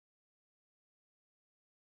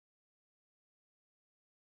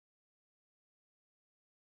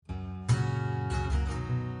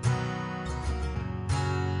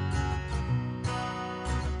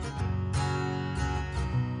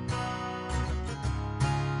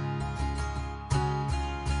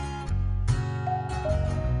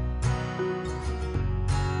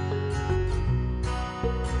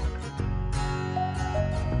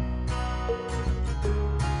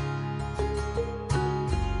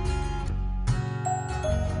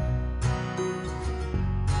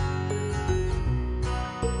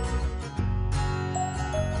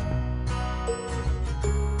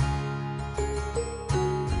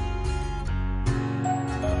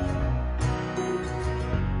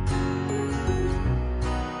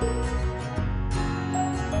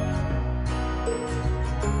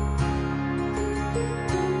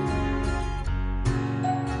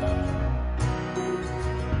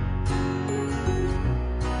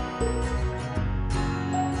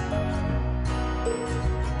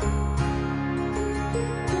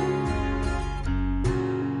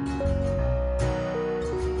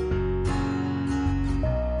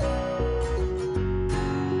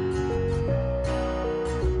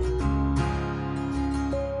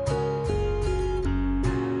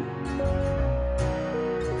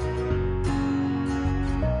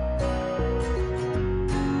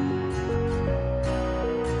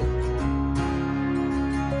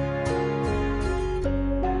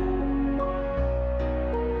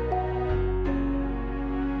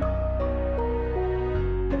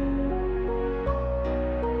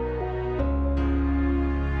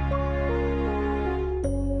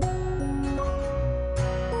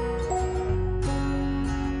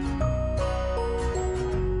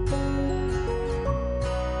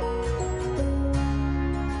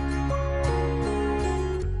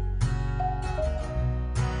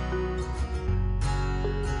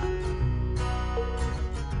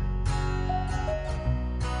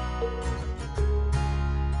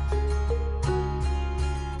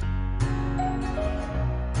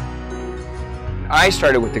I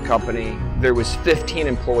started with the company, there was 15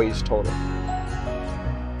 employees total.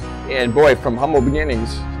 And boy, from humble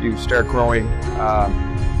beginnings, you start growing,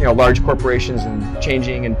 large corporations and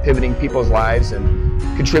changing and pivoting people's lives and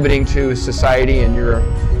contributing to society, and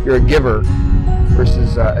you're a giver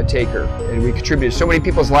versus a taker. And we contribute to so many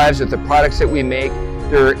people's lives with the products that we make.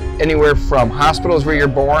 They're anywhere from hospitals where you're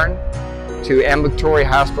born to ambulatory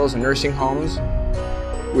hospitals and nursing homes.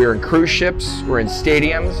 We're in cruise ships, we're in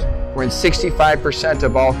stadiums, we're in 65%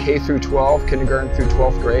 of all K through 12, kindergarten through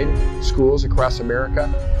 12th grade schools across America.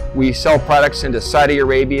 We sell products into Saudi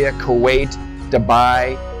Arabia, Kuwait,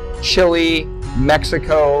 Dubai, Chile,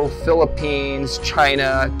 Mexico, Philippines,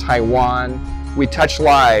 China, Taiwan. We touch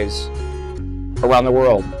lives around the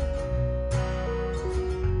world.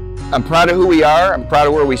 I'm proud of who we are, I'm proud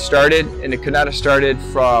of where we started, and it could not have started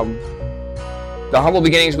from the humble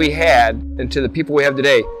beginnings we had into the people we have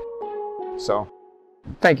today. So,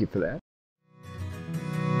 thank you for that.